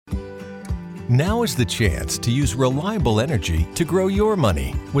Now is the chance to use reliable energy to grow your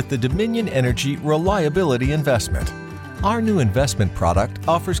money with the Dominion Energy Reliability Investment. Our new investment product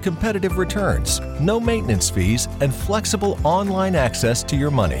offers competitive returns, no maintenance fees, and flexible online access to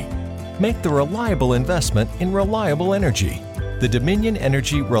your money. Make the reliable investment in reliable energy. The Dominion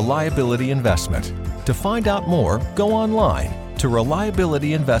Energy Reliability Investment. To find out more, go online to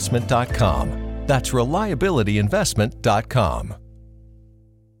reliabilityinvestment.com. That's reliabilityinvestment.com.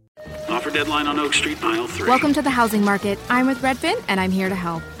 Offer deadline on Oak Street, aisle 3. Welcome to the housing market. I'm with Redfin, and I'm here to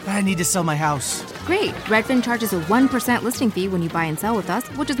help. I need to sell my house. Great. Redfin charges a 1% listing fee when you buy and sell with us,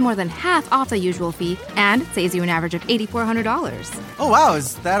 which is more than half off the usual fee and saves you an average of $8,400. Oh, wow.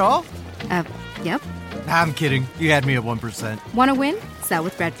 Is that all? Yep. I'm kidding. You had me at 1%. Want to win? Sell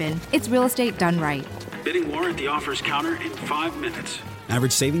with Redfin. It's real estate done right. Bidding war at the offers counter in 5 minutes.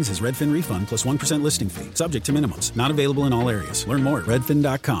 Average savings is Redfin refund plus 1% listing fee. Subject to minimums. Not available in all areas. Learn more at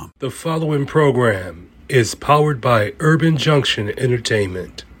redfin.com. The following program is powered by Urban Junction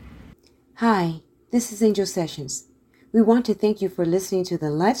Entertainment. Hi, this is Angel Sessions. We want to thank you for listening to the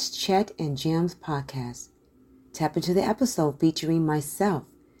Let's Chat and Jams podcast. Tap into the episode featuring myself,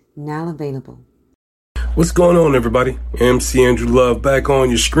 now available. What's going on, everybody? MC Andrew Love back on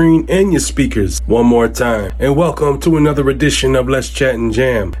your screen and your speakers one more time. And welcome to another edition of Let's Chat and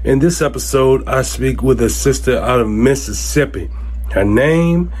Jam. In this episode, I speak with a sister out of Mississippi. Her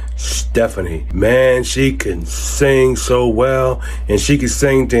name, Stephanie. Man, she can sing so well, and she can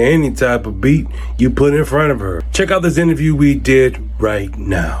sing to any type of beat you put in front of her. Check out this interview we did right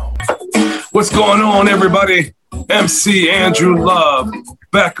now. What's going on, everybody? MC Andrew Love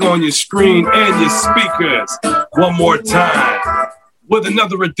back on your screen and your speakers one more time with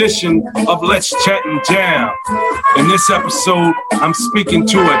another edition of Let's Chat and Jam. In this episode, I'm speaking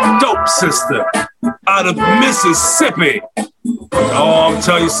to a dope sister out of Mississippi. Oh, I'm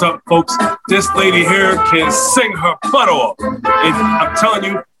telling you something, folks. This lady here can sing her butt off. And I'm telling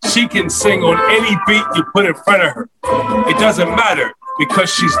you, she can sing on any beat you put in front of her. It doesn't matter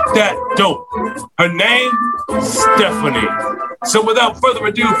because she's that dope. Her name, Stephanie. So without further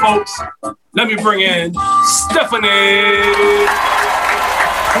ado, folks, let me bring in Stephanie.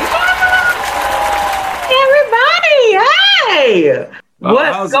 Everybody, hey!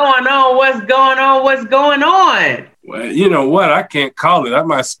 What's going on? What's going on? What's going on? Well, you know what? I can't call it. I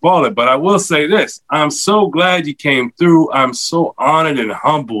might spoil it, but I will say this. I'm so glad you came through. I'm so honored and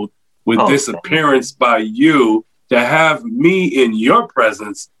humbled with this appearance by you. To have me in your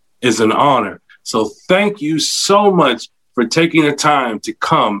presence is an honor. So thank you so much for taking the time to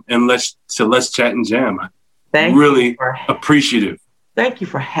come and let's chat and jam. I'm really appreciative. Thank you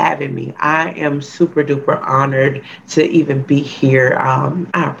for having me. I am super duper honored to even be here.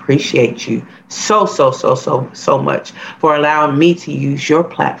 I appreciate you so much for allowing me to use your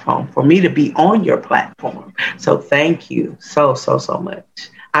platform, for me to be on your platform. So thank you so much.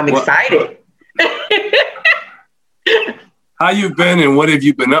 I'm excited. How you been and what have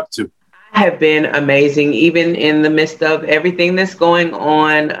you been up to? I have been amazing, even in the midst of everything that's going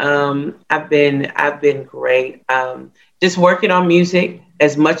on. I've been great. Just working on music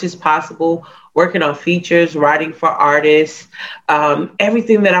as much as possible, working on features, writing for artists,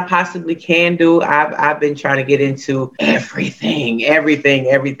 everything that I possibly can do. I've been trying to get into everything,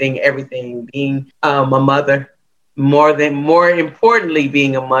 being a mother, more importantly,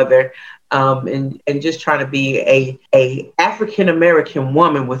 being a mother. And just trying to be a African American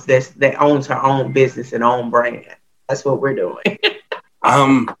woman with this that owns her own business and own brand. That's what we're doing.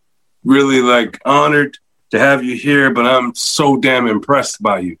 I'm really honored to have you here, but I'm so damn impressed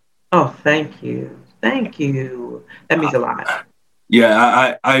by you. Oh, thank you. That means a lot.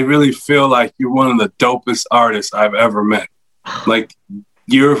 Yeah, I really feel like you're one of the dopest artists I've ever met. Like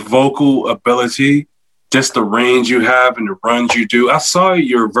your vocal ability, just the range you have and the runs you do. I saw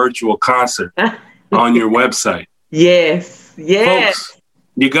your virtual concert on your website. Yes. Folks,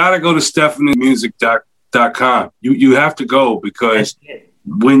 you got to go to stephaniemusic.com. You have to go because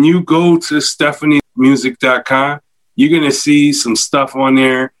when you go to stephaniemusic.com, you're going to see some stuff on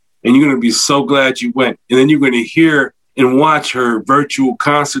there and you're going to be so glad you went. And then you're going to hear and watch her virtual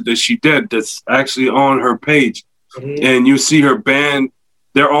concert that she did that's actually on her page. Mm-hmm. And you see her band.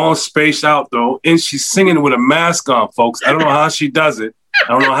 They're all spaced out, though, and she's singing with a mask on, folks. I don't know how she does it. I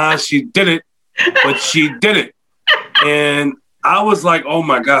don't know how she did it, but she did it. And I was like, oh,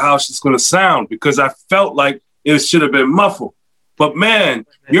 my God, how's this going to sound? Because I felt like it should have been muffled. But, man,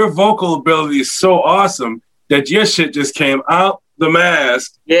 your vocal ability is so awesome that your shit just came out the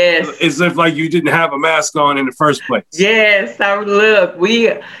mask. Yes. As if like you didn't have a mask on in the first place. Yes.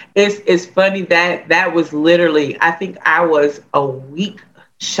 It's funny that was literally, I think I was a week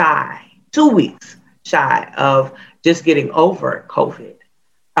shy 2 weeks shy of just getting over COVID.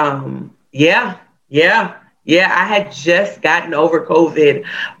 I had just gotten over COVID.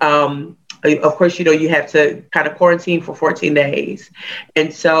 Of course, you have to kind of quarantine for 14 days.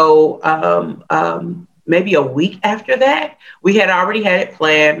 And so maybe a week after that, we had already had it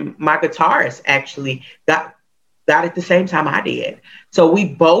planned. My guitarist actually got it the same time I did. So we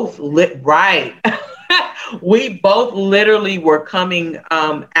both we both literally were coming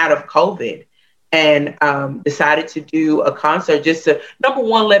out of COVID and decided to do a concert just to, number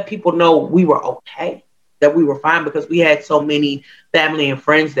one, let people know we were okay, that we were fine, because we had so many family and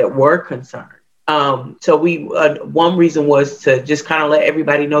friends that were concerned. So we one reason was to just kind of let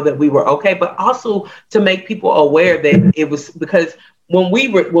everybody know that we were okay, but also to make people aware that it was, because when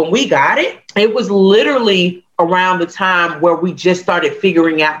we got it, it was literally around the time where we just started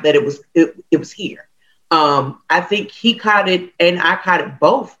figuring out that it was here. I think he caught it and I caught it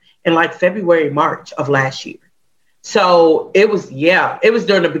both in like February, March of last year. So it was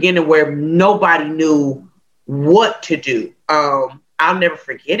during the beginning where nobody knew what to do. I'll never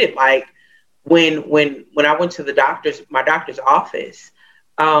forget it. Like when I went to my doctor's office,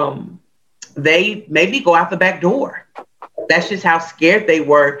 they made me go out the back door. That's just how scared they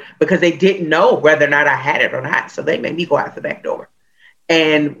were, because they didn't know whether or not I had it or not. So they made me go out the back door.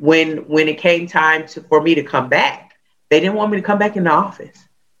 And when it came time for me to come back, they didn't want me to come back in the office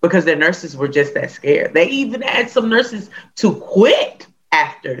because the nurses were just that scared. They even had some nurses to quit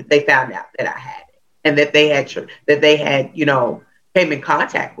after they found out that I had it and that they had came in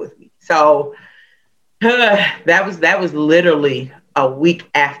contact with me. So that was literally a week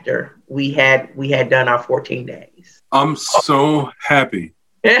after we had done our 14 days. I'm so happy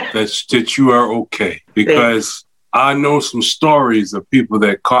that you are okay, because I know some stories of people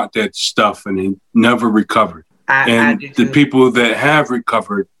that caught that stuff and they never recovered. And the people that have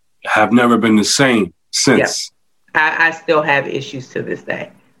recovered have never been the same since. Yeah. I still have issues to this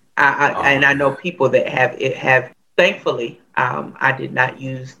day. And I know people that have thankfully, I did not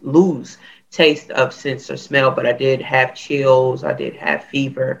lose taste of sense or smell, but I did have chills. I did have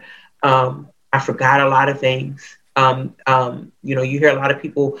fever. I forgot a lot of things. You hear a lot of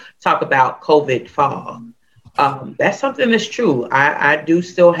people talk about COVID fog. That's something that's true. I do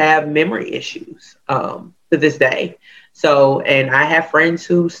still have memory issues to this day. So, and I have friends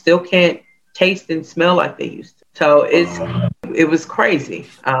who still can't taste and smell like they used to. So it was crazy.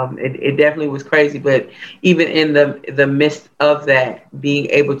 It definitely was crazy. But even in the midst of that, being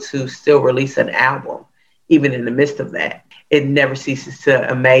able to still release an album, even in the midst of that, it never ceases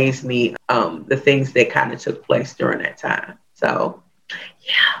to amaze me, the things that kind of took place during that time. So,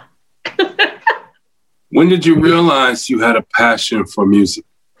 yeah. When did you realize you had a passion for music?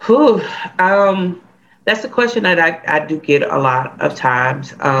 That's a question that I do get a lot of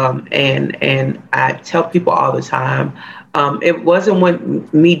times. And I tell people all the time, it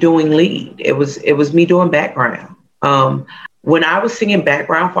wasn't me doing lead. It was me doing background. When I was singing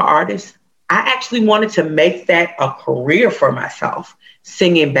background for artists, I actually wanted to make that a career for myself,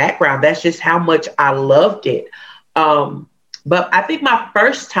 singing background. That's just how much I loved it. But I think my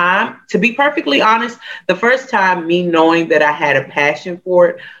first time, to be perfectly honest, the first time me knowing that I had a passion for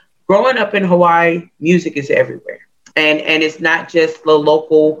it, growing up in Hawaii, music is everywhere. And it's not just the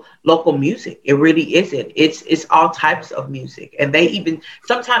local music. It really isn't. It's all types of music. And they even,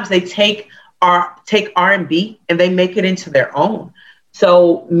 sometimes they take R&B and they make it into their own.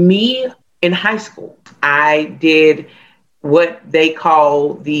 So me in high school, I did what they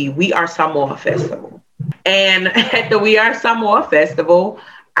call the We Are Samoa Festival. And at the We Are Samoa Festival,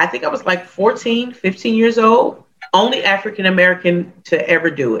 I think I was like 14, 15 years old, only African-American to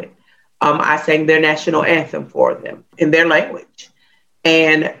ever do it. I sang their national anthem for them in their language.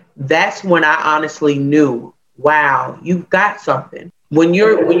 And that's when I honestly knew, wow, you've got something. When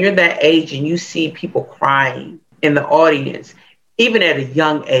you're that age and you see people crying in the audience, even at a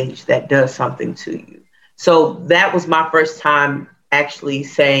young age, that does something to you. So that was my first time actually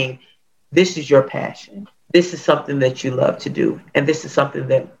saying, this is your passion. This is something that you love to do. And this is something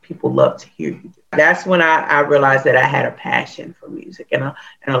that people love to hear you do. That's when I realized that I had a passion for music and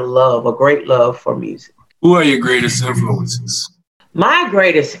a great love for music. Who are your greatest influences? My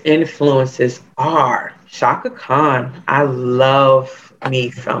greatest influences are Chaka Khan. I love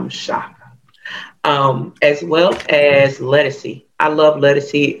me some Chaka. As well as Ledisi. I love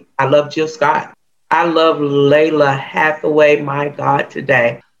Ledisi. I love Jill Scott. I love Layla Hathaway. My God,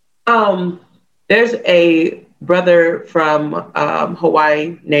 today. There's a brother from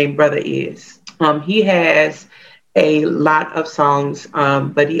Hawaii named Brother Is. He has a lot of songs,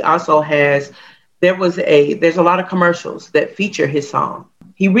 but he also has, there's a lot of commercials that feature his song.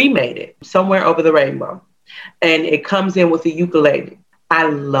 He remade it, Somewhere Over the Rainbow. And it comes in with a ukulele. I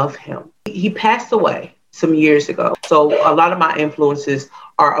love him. He passed away some years ago. So a lot of my influences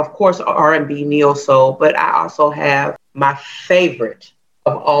are, of course, R&B, neo soul, but I also have my favorite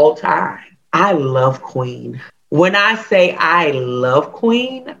of all time. I love Queen. When I say I love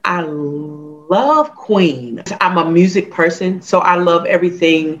Queen, I love Queen. I'm a music person, so I love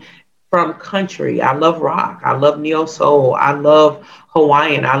everything from country. I love rock. I love neo soul. I love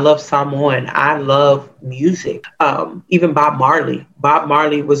Hawaiian. I love Samoan. I love music. Even Bob Marley. Bob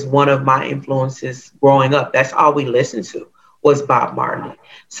Marley was one of my influences growing up. That's all we listened to was Bob Marley.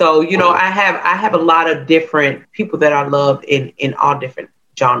 So, you know, I have a lot of different people that I love in all different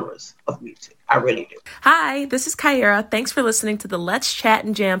genres of music. I really do. Hi, this is Kyra. Thanks for listening to the Let's Chat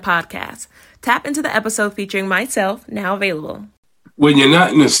and Jam podcast. Tap into the episode featuring myself, now available. When you're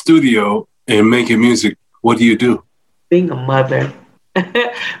not in the studio and making music, what do you do? Being a mother.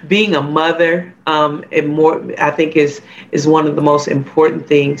 Being a mother, I think is one of the most important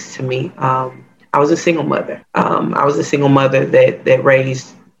things to me. I was a single mother. I was a single mother that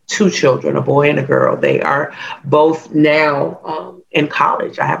raised 2 children, a boy and a girl. They are both now in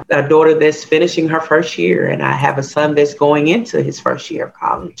college. I have a daughter that's finishing her first year, and I have a son that's going into his first year of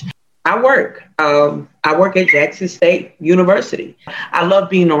college. I work at Jackson State University. I love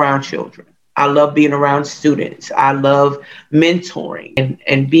being around children. I love being around students. I love mentoring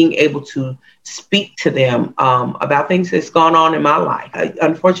and being able to speak to them about things that's gone on in my life.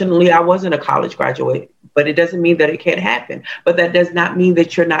 Unfortunately, I wasn't a college graduate, but it doesn't mean that it can't happen. But that does not mean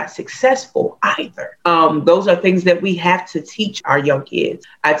that you're not successful either. Those are things that we have to teach our young kids.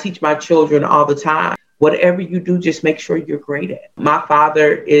 I teach my children all the time. Whatever you do, just make sure you're great at it. My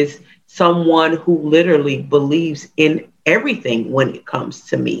father is someone who literally believes in everything when it comes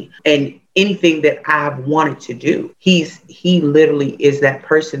to me and anything that I've wanted to do. He literally is that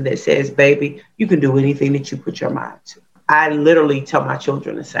person that says, baby, you can do anything that you put your mind to. I literally tell my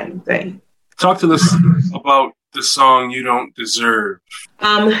children the same thing. Talk to us about the song You Don't Deserve.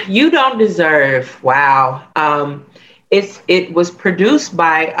 You Don't Deserve. Wow. It was produced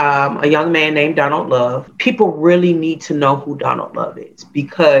by a young man named Donald Love. People really need to know who Donald Love is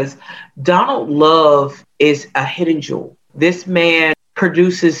because Donald Love is a hidden jewel. This man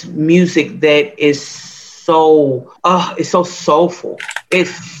produces music that is it's so soulful.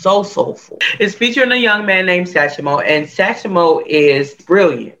 It's so soulful. It's featuring a young man named Sashimo, and Sashimo is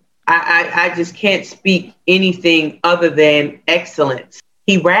brilliant. I just can't speak anything other than excellence.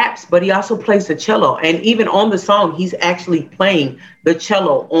 He raps, but he also plays the cello. And even on the song, he's actually playing the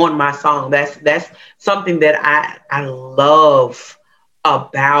cello on my song. That's something that I love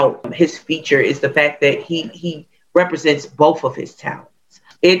about his feature is the fact that he represents both of his talents.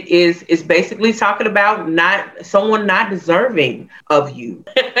 It's basically talking about someone not deserving of you.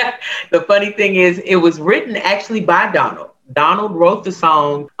 The funny thing is, it was written actually by Donald. Donald wrote the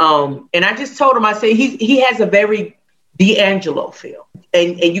song. And I just told him, I said, he has a very D'Angelo feel.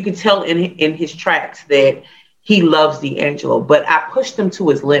 And you can tell in his tracks that he loves D'Angelo, but I pushed him to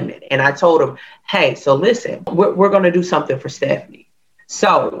his limit. And I told him, hey, so listen, we're going to do something for Stephanie.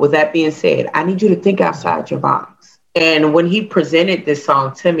 So with that being said, I need you to think outside your box. And when he presented this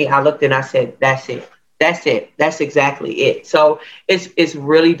song to me, I looked and I said, that's it. That's it. That's exactly it. So it's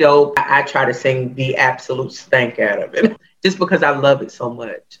really dope. I try to sing the absolute stank out of it just because I love it so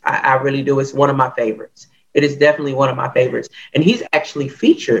much. I really do. It's one of my favorites. It is definitely one of my favorites. And he's actually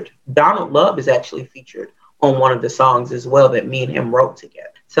featured. Donald Love is actually featured on one of the songs as well that me and him wrote together.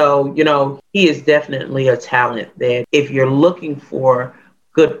 So, you know, he is definitely a talent that if you're looking for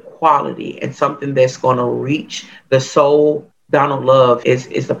good quality and something that's going to reach the soul, Donald Love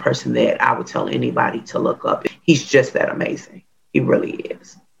is the person that I would tell anybody to look up. He's just that amazing. He really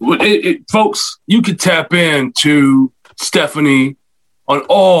is. Folks, you can tap into Stephanie on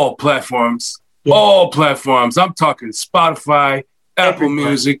all platforms. Yeah. All platforms. I'm talking Spotify, Apple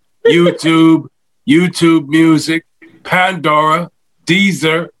Music, YouTube Music, Pandora,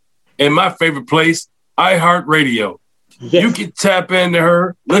 Deezer, and my favorite place, iHeartRadio. Yes. You can tap into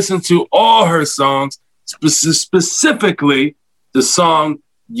her, listen to all her songs, specifically the song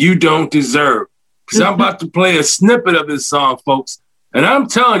You Don't Deserve. Because I'm about to play a snippet of this song, folks. And I'm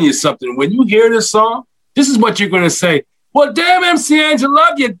telling you something. When you hear this song, this is what you're going to say. Well, damn, MC Angela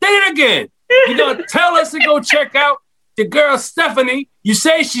Love, you did it again. You're going to tell us to go check out the girl Stephanie. You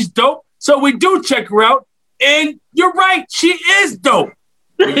say she's dope, so we do check her out. And you're right, she is dope.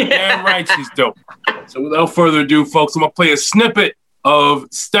 You're damn right she's dope. So without further ado, folks, I'm going to play a snippet of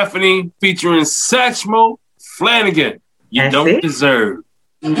Stephanie featuring Satchmo Flanagan. You Don't Deserve.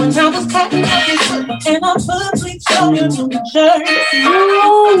 When I was packing up your foot and I put sweet sugar to the jersey.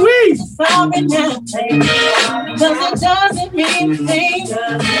 Ooh-wee. Sorry now, baby, because it doesn't mean a thing.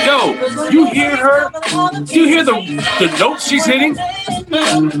 Yo, you hear her? You hear the notes she's hitting?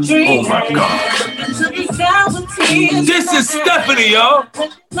 Oh my God. This is Stephanie, y'all.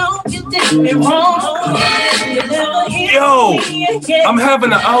 Yo, I'm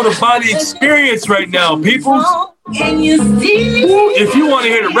having an out-of-body experience right now, people. If you want to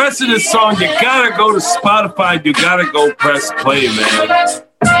hear the rest of this song, you gotta go to Spotify. You gotta go press play, man.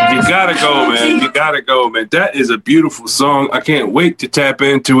 You gotta go, man. You gotta go, man. That is a beautiful song. I can't wait to tap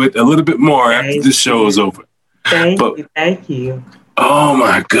into it a little bit more after this show is over. Thank you. Oh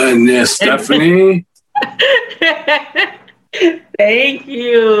my goodness, Stephanie. Thank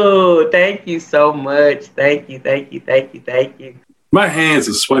you. Thank you so much. Thank you. My hands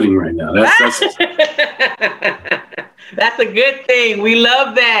are sweating right now. That's That's a good thing. We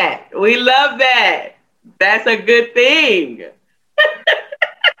love that. That's a good thing.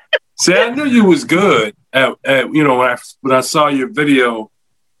 See, I knew you was good at when I saw your video,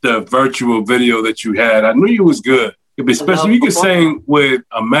 the virtual video that you had. I knew you was good, especially you could sing with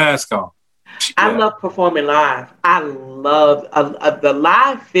a mask on. I love performing live. I love the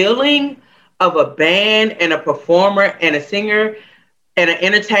live feeling of a band and a performer and a singer and an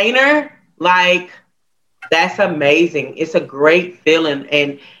entertainer. Like, that's amazing. It's a great feeling.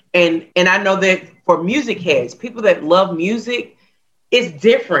 And I know that for music heads, people that love music, it's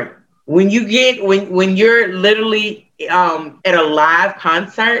different. When you're literally at a live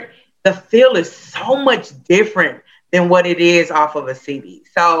concert, the feel is so much different than what it is off of a CD.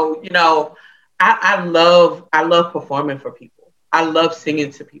 So, I love performing for people. I love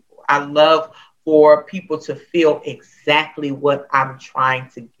singing to people. I love for people to feel exactly what I'm trying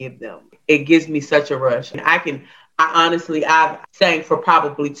to give them. It gives me such a rush. And I've sang for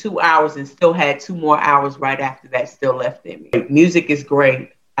probably 2 hours and still had 2 more hours right after that still left in me. Music is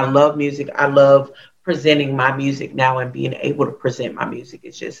great. I love music. I love presenting my music now and being able to present my music.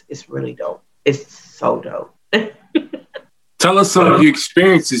 It's really dope. It's so dope. Tell us some of the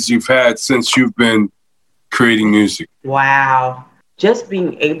experiences you've had since you've been creating music. Wow. Just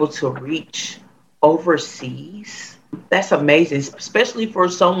being able to reach overseas, that's amazing, especially for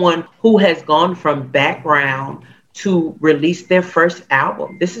someone who has gone from background to release their first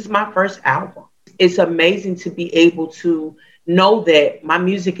album. This is my first album. It's amazing to be able to know that my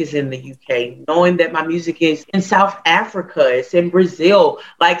music is in the UK, knowing that my music is in South Africa, it's in Brazil.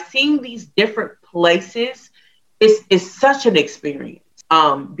 Like, seeing these different places is such an experience.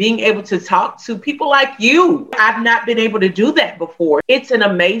 Being able to talk to people like you, I've not been able to do that before. It's an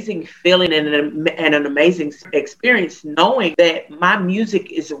amazing feeling and an amazing experience knowing that my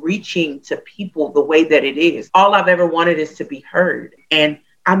music is reaching to people the way that it is. All I've ever wanted is to be heard, and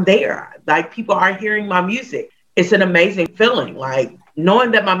I'm there. Like, people are hearing my music. It's an amazing feeling. Like, knowing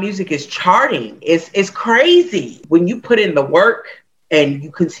that my music is charting is crazy. When you put in the work and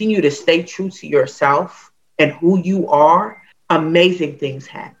you continue to stay true to yourself and who you are, amazing things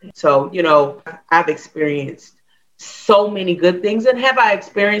happen. So, I've experienced so many good things. And have I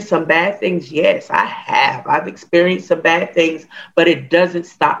experienced some bad things? Yes, I have. I've experienced some bad things, but it doesn't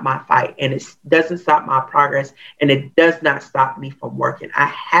stop my fight, and it doesn't stop my progress, and it does not stop me from working. I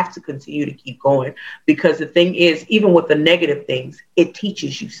have to continue to keep going, because the thing is, even with the negative things, it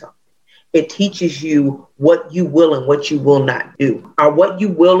teaches you something. It teaches you what you will and what you will not do, or what you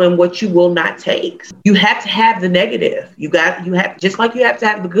will and what you will not take. You have to have the negative. You have, just like you have to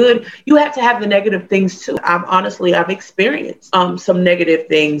have the good, you have to have the negative things too. I've experienced some negative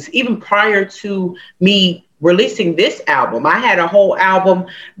things even prior to me releasing this album. I had a whole album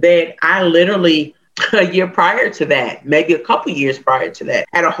that I literally, a year prior to that, maybe a couple years prior to that,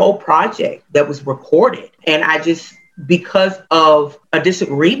 had a whole project that was recorded. And because of a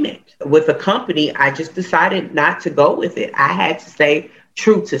disagreement with a company, I just decided not to go with it. I had to stay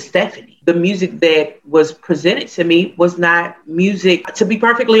true to Stephanie. The music that was presented to me was not music. To be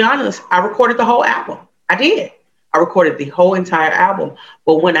perfectly honest, I recorded the whole album. I did. I recorded the whole entire album.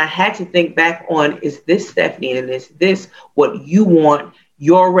 But when I had to think back on, is this Stephanie, and is this what you want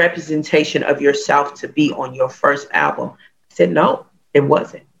your representation of yourself to be on your first album? I said, no, it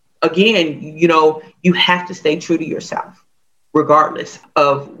wasn't. Again, you have to stay true to yourself, regardless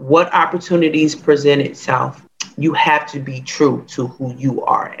of what opportunities present itself. You have to be true to who you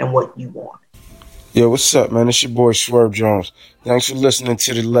are and what you want. Yo, what's up, man? It's your boy Swerve Jones. Thanks for listening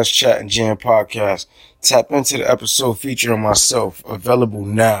to the Let's Chat and Jam podcast. Tap into the episode featuring myself, available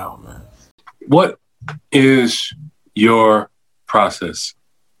now, man. What is your process?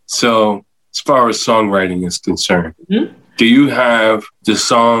 So, as far as songwriting is concerned, Do you have the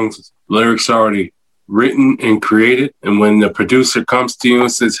song's lyrics already written and created? And when the producer comes to you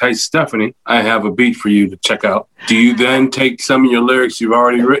and says, hey, Stephanie, I have a beat for you to check out, do you then take some of your lyrics you've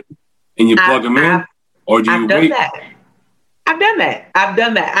already written and you plug them in? Or do you wait? I've done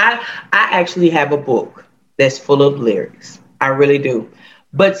that. I actually have a book that's full of lyrics. I really do.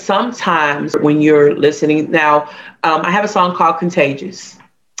 But sometimes when you're listening now, I have a song called Contagious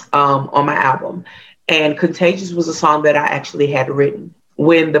on my album. And Contagious was a song that I actually had written.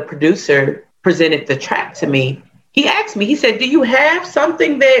 When the producer presented the track to me, he asked me, he said, do you have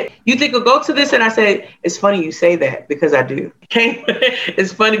something that you think will go to this? And I said, it's funny you say that because I do.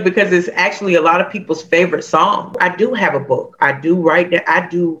 It's funny because it's actually a lot of people's favorite song. I do have a book. I do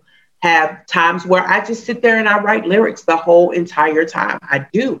have times where I just sit there and I write lyrics the whole entire time. I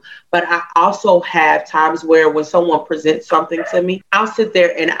do. But I also have times where when someone presents something to me, I'll sit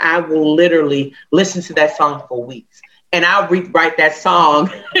there and I will literally listen to that song for weeks. And I'll rewrite that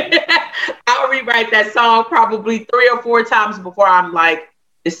song. I'll rewrite that song probably 3 or 4 times before I'm like,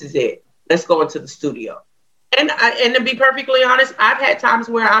 this is it. Let's go into the studio. And to be perfectly honest, I've had times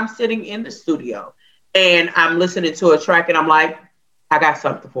where I'm sitting in the studio and I'm listening to a track and I'm like, I got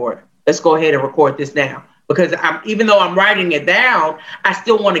something for it. Let's go ahead and record this now. Because even though I'm writing it down, I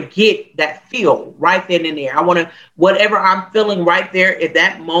still want to get that feel right then and there. I want to, whatever I'm feeling right there at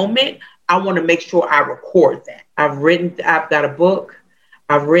that moment, I want to make sure I record that. I've got a book.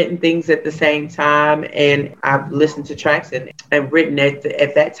 I've written things at the same time, and I've listened to tracks and written at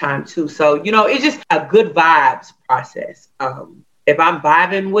that time too. So, it's just a good vibes process. If I'm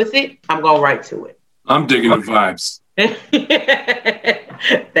vibing with it, I'm going to write to it. I'm digging the vibes.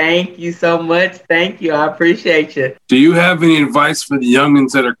 Thank you so much. Thank you. I appreciate you. Do you have any advice for the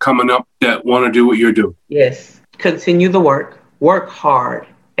youngins that are coming up that want to do what you're doing? Yes. Continue the work. Work hard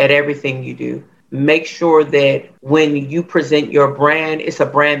at everything you do. Make sure that when you present your brand, it's a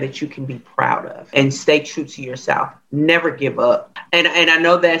brand that you can be proud of, and stay true to yourself. Never give up. And I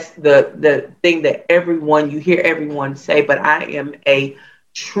know that's the thing that you hear everyone say, but I am a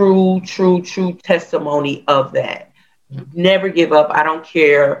true testimony of that. Never give up. I don't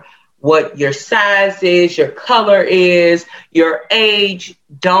care what your size is, your color is, your age.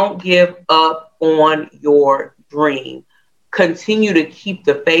 Don't give up on your dream. Continue to keep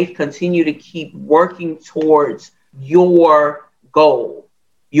the faith. Continue to keep working towards your goal,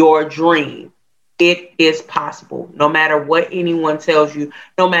 your dream. It is possible. No matter what anyone tells you,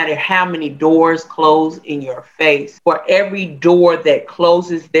 no matter how many doors close in your face, for every door that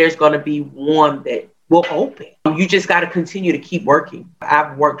closes, there's going to be one that will open. You just got to continue to keep working.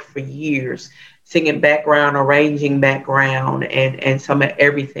 I've worked for years, singing background, arranging background, and some of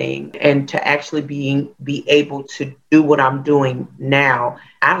everything. And to actually be able to do what I'm doing now,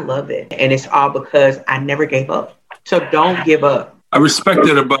 I love it. And it's all because I never gave up. So don't give up. I respect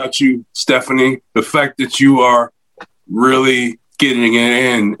that about you, Stephanie, the fact that you are really getting it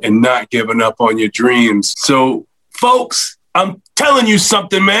in and not giving up on your dreams. So, folks, I'm telling you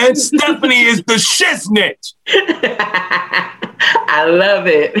something, man. Stephanie is the shiznit. I love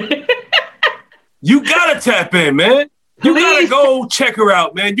it. You got to tap in, man. You got to go check her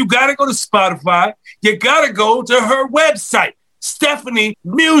out, man. You got to go to Spotify. You got to go to her website,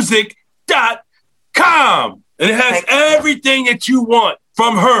 StephanieMusic.com. And it has everything that you want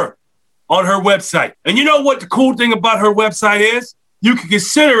from her on her website. And you know what the cool thing about her website is? You can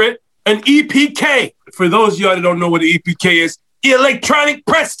consider it an EPK. For those of y'all that don't know what the EPK is, electronic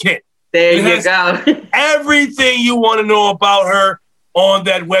press kit. There you go. Everything you want to know about her on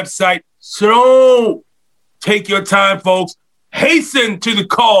that website. So don't take your time, folks. Hasten to the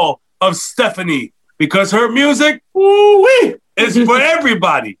call of Stephanie, because her music, woo-wee, is for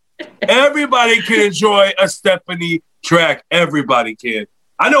everybody. Everybody can enjoy a Stephanie track. Everybody can.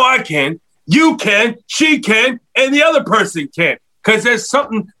 I know I can. You can. She can. And the other person can. Because there's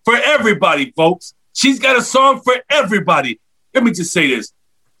something for everybody, folks. She's got a song for everybody. Let me just say this.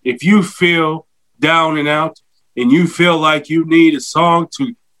 If you feel down and out and you feel like you need a song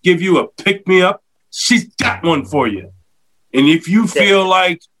to give you a pick-me-up, she's got one for you. And if you feel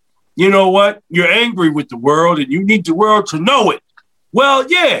like, you know what, you're angry with the world and you need the world to know it, well,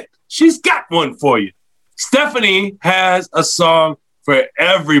 yeah, she's got one for you. Stephanie has a song for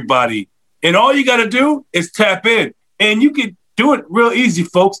everybody. And all you got to do is tap in. And you can do it real easy,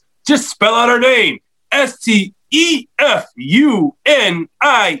 folks. Just spell out her name. Steffunie.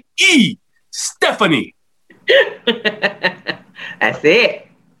 Stephanie. That's it.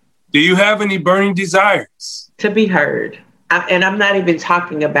 Do you have any burning desires? To be heard. And I'm not even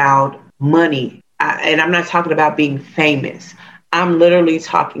talking about money. And I'm not talking about being famous. I'm literally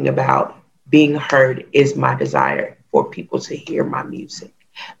talking about being heard is my desire. for people to hear my music.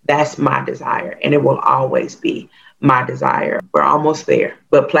 That's my desire, and it will always be my desire. We're almost there,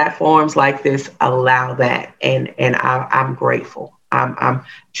 but platforms like this allow that, and I'm grateful. I'm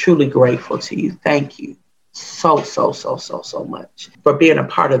truly grateful to you. Thank you so much for being a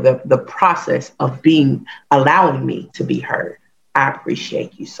part of the process of allowing me to be heard. I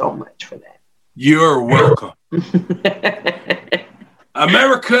appreciate you so much for that. You're welcome.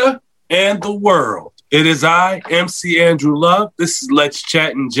 America and the world. It is I, MC Andrew Love. This is Let's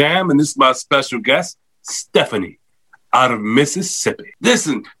Chat and Jam, and this is my special guest, Stephanie, out of Mississippi.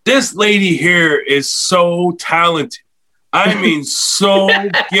 Listen, this lady here is so talented. I mean, so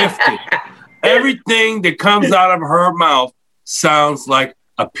gifted. Everything that comes out of her mouth sounds like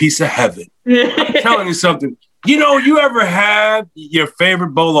a piece of heaven. I'm telling you something. You know, you ever have your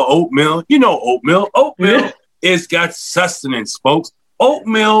favorite bowl of oatmeal? You know oatmeal. Oatmeal is got sustenance, folks.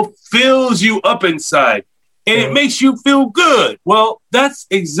 Oatmeal fills you up inside, and it makes you feel good. Well, that's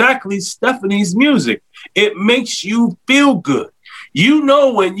exactly Stephanie's music. It makes you feel good. You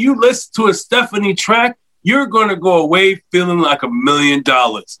know, when you listen to a Stephanie track, you're going to go away feeling like $1 million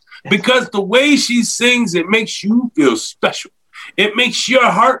because the way she sings, it makes you feel special. It makes your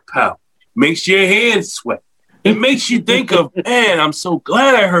heart pound, makes your hands sweat. It makes you think of, man, I'm so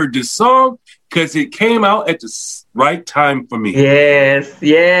glad I heard this song because it came out at the right time for me. Yes.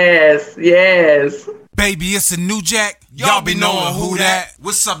 Baby, it's a new jack. Y'all be knowing who that.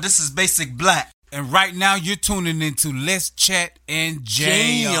 What's up? This is Basic Black. And right now you're tuning into Let's Chat and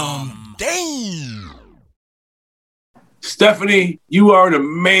Jam. Damn. Stephanie, you are an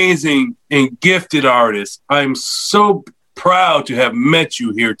amazing and gifted artist. I'm so proud to have met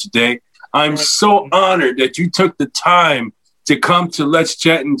you here today. I'm so honored that you took the time to come to Let's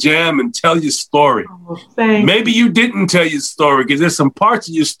Chat and Jam and tell your story. Maybe you didn't tell your story because there's some parts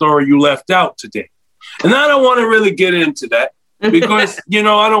of your story you left out today. And I don't want to really get into that because, I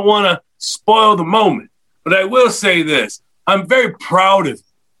don't want to spoil the moment. But I will say this. I'm very proud of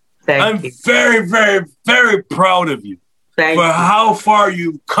you. I'm very, very, very proud of you for how far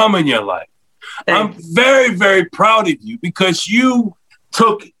you've come in your life. I'm very, very proud of you because you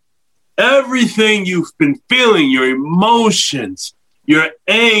took everything you've been feeling, your emotions, your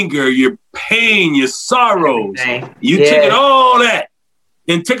anger, your pain, your sorrows. You took it all that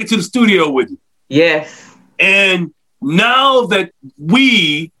and took it to the studio with you. Yes. And now that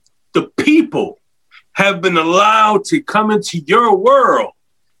we, the people, have been allowed to come into your world,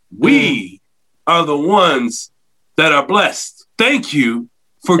 we are the ones that are blessed. Thank you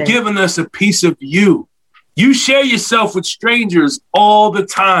for giving us a piece of you. You share yourself with strangers all the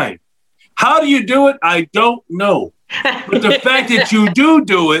time. How do you do it? I don't know. But the fact that you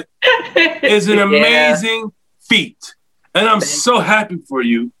do it is an amazing feat. And I'm so happy for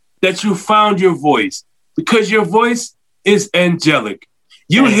you that you found your voice because your voice is angelic.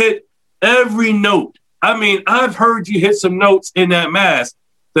 You hit every note. I mean, I've heard you hit some notes in that mask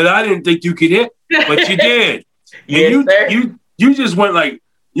that I didn't think you could hit, but you did. And you just went like,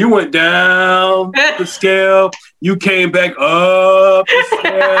 you went down the scale, you came back up the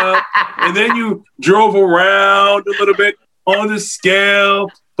scale, and then you drove around a little bit on the scale.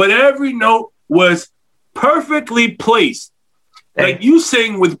 But every note was perfectly placed. Like you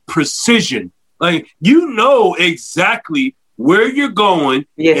sing with precision. Like you know exactly where you're going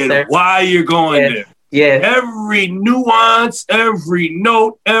and why you're going there. Yes. Every nuance, every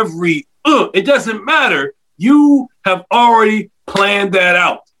note, it doesn't matter. You have already planned that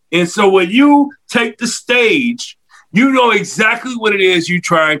out. And so when you take the stage, you know exactly what it is you're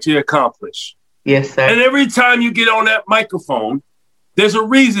trying to accomplish. Yes, sir. And every time you get on that microphone, there's a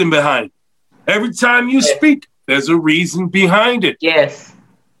reason behind it. Every time you speak, there's a reason behind it. Yes.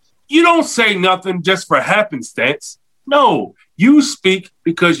 You don't say nothing just for happenstance. No, you speak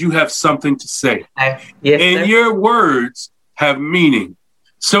because you have something to say. And your words have meaning.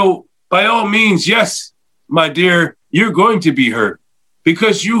 So by all means, yes, my dear, you're going to be heard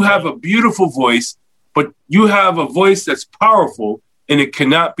because you have a beautiful voice, but you have a voice that's powerful and it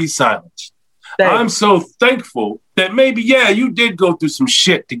cannot be silenced. I'm so thankful that maybe, you did go through some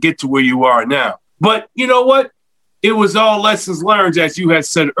shit to get to where you are now. But you know what? It was all lessons learned, as you had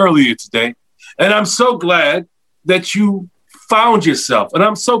said earlier today. And I'm so glad that you found yourself. And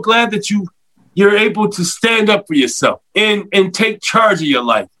I'm so glad that you're able to stand up for yourself and take charge of your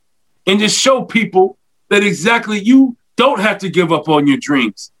life and just show people that exactly you don't have to give up on your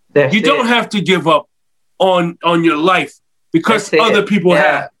dreams. You don't have to give up on your life because other people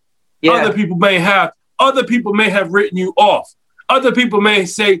have. Other people may have. Other people may have written you off. Other people may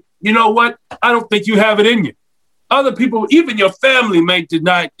say, you know what? I don't think you have it in you. Other people, even your family, may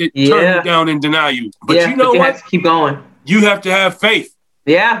turn you down and deny you. But you know what? Have to keep going. You have to have faith.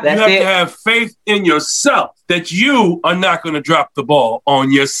 Yeah, that's You have to have faith in yourself that you are not going to drop the ball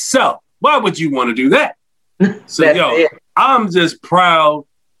on yourself. Why would you want to do that? So, I'm just proud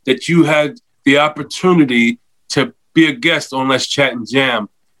that you had the opportunity to be a guest on Let's Chat and Jam.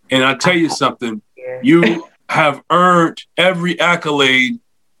 And I'll tell you something. You have earned every accolade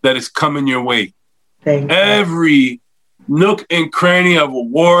that is coming your way. Every nook and cranny of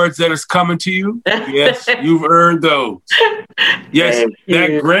awards that is coming to you. Yes, you've earned those. Yes, that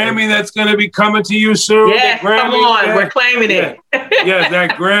Grammy that's going to be coming to you soon. Yes, come on, we're claiming it. Yeah,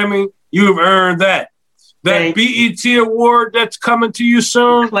 that Grammy, you've earned that. That BET award that's coming to you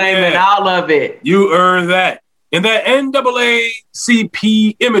soon. Claiming all of it. You earned that. And that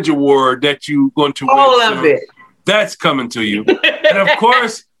NAACP Image Award that you're going to win all of it. That's coming to you. And of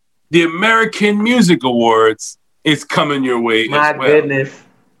course, the American Music Awards is coming your way as well. My goodness.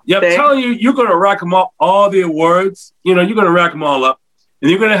 Yeah, I'm telling you, you're going to rack them all the awards. You know, you're going to rack them all up.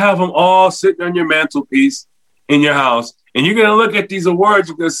 And you're going to have them all sitting on your mantelpiece in your house. And you're going to look at these awards.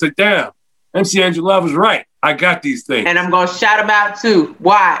 You're going to sit down. MC Andrew Love was right. I got these things. And I'm going to shout them out too.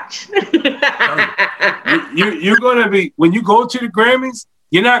 Watch. You're going to be, when you go to the Grammys,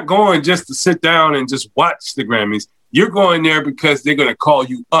 you're not going just to sit down and just watch the Grammys. You're going there because they're going to call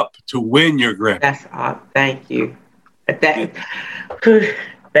you up to win your Grammy. That's awesome. Thank you.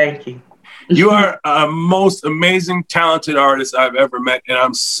 Thank you. You are a most amazing, talented artist I've ever met, and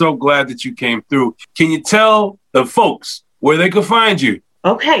I'm so glad that you came through. Can you tell the folks where they can find you?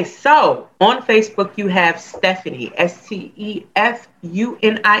 Okay, so on Facebook, you have Stephanie, Stefuni,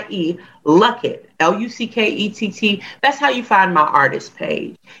 Luckett, Luckett. That's how you find my artist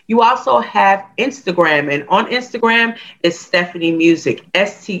page. You also have Instagram, and on Instagram is Stephanie Music,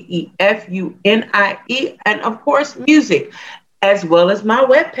 Stefuni, and of course, music, as well as my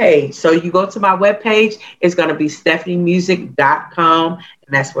webpage. So you go to my webpage, it's going to be StephanieMusic.com, and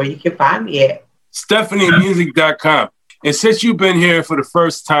that's where you can find me at. StephanieMusic.com. And since you've been here for the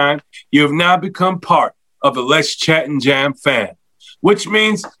first time, you have now become part of the Let's Chat and Jam fan, which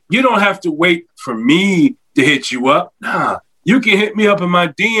means you don't have to wait for me to hit you up. Nah, you can hit me up in my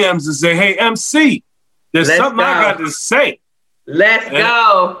DMs and say, hey, MC, there's something I got to say. Let's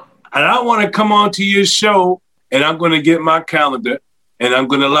go. And I want to come on to your show, and I'm going to get my calendar, and I'm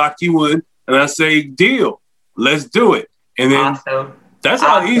going to lock you in, and I say, deal, let's do it. And then that's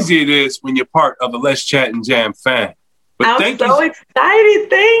how easy it is when you're part of the Let's Chat and Jam fan. But I'm so excited.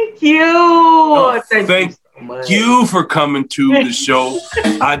 Thank you. Oh, thank you for coming to the show.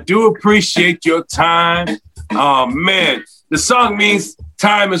 I do appreciate your time. Oh, man. The song means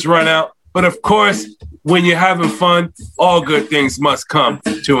time has run out. But, of course, when you're having fun, all good things must come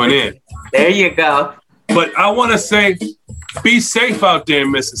to an end. There you go. But I want to say, be safe out there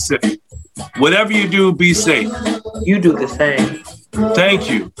in Mississippi. Whatever you do, be safe. You do the same. Thank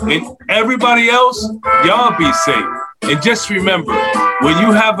you. And everybody else, y'all be safe. And just remember, when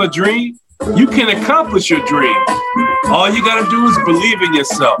you have a dream, you can accomplish your dream. All you got to do is believe in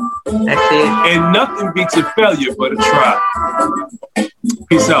yourself. That's it. And nothing beats a failure but a try.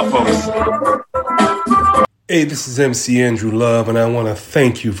 Peace out, folks. Hey, this is MC Andrew Love, and I want to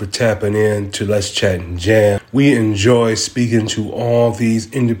thank you for tapping in to Let's Chat and Jam. We enjoy speaking to all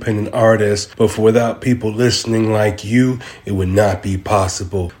these independent artists, but without people listening like you, it would not be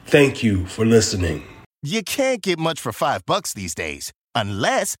possible. Thank you for listening. You can't get much for $5 these days,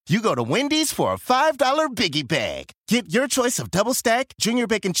 unless you go to Wendy's for a $5 Biggie Bag. Get your choice of Double Stack, Junior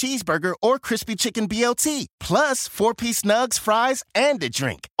Bacon Cheeseburger, or Crispy Chicken BLT, plus 4-piece nugs, fries, and a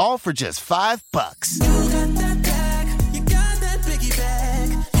drink, all for just $5.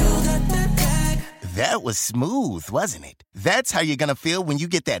 That was smooth, wasn't it? That's how you're going to feel when you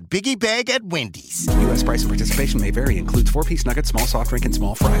get that Biggie Bag at Wendy's. U.S. price and participation may vary. Includes 4-piece nuggets, small soft drink, and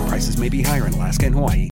small fry. Prices may be higher in Alaska and Hawaii.